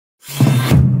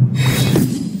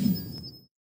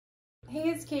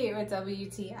Kate with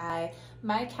WTI.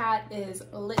 My cat is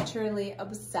literally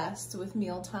obsessed with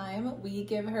mealtime. We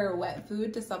give her wet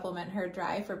food to supplement her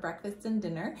dry for breakfast and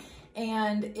dinner,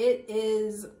 and it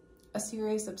is a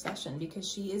serious obsession because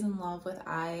she is in love with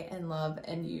love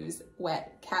and use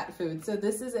wet cat food. So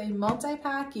this is a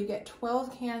multi-pack. You get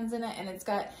 12 cans in it, and it's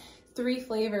got 3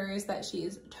 flavors that she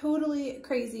is totally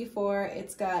crazy for.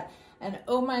 It's got an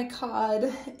oh my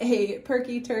god, a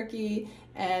perky turkey,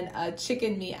 and a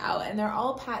chicken meat out, and they're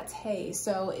all pâtés.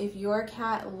 So if your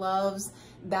cat loves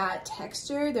that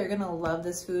texture, they're gonna love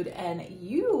this food, and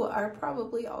you are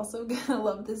probably also gonna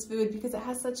love this food because it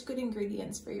has such good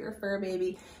ingredients for your fur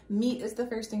baby. Meat is the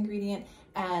first ingredient,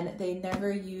 and they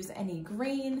never use any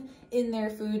grain in their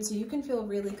food, so you can feel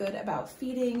really good about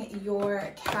feeding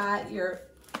your cat, your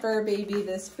fur baby,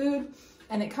 this food.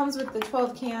 And it comes with the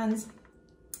 12 cans.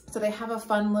 So they have a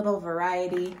fun little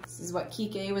variety. This is what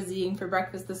Kike was eating for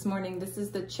breakfast this morning. This is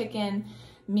the chicken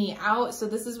meat out. So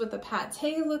this is what the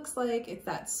pâté looks like. It's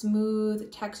that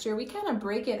smooth texture. We kind of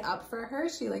break it up for her.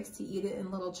 She likes to eat it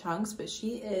in little chunks, but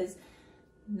she is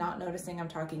not noticing I'm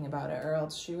talking about it, or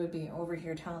else she would be over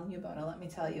here telling you about it. Let me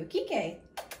tell you. Kike,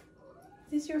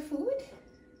 is this your food?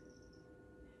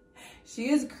 She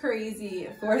is crazy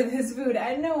for this food.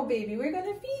 I know, baby, we're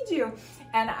gonna feed you.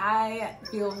 And I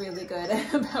feel really good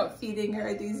about feeding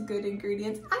her these good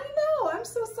ingredients. I know, I'm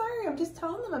so sorry. I'm just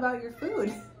telling them about your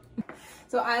food.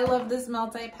 So I love this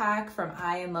multi-pack from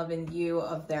I Love and You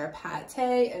of their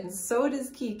pâté, and so does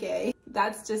Kike.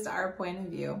 That's just our point of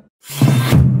view.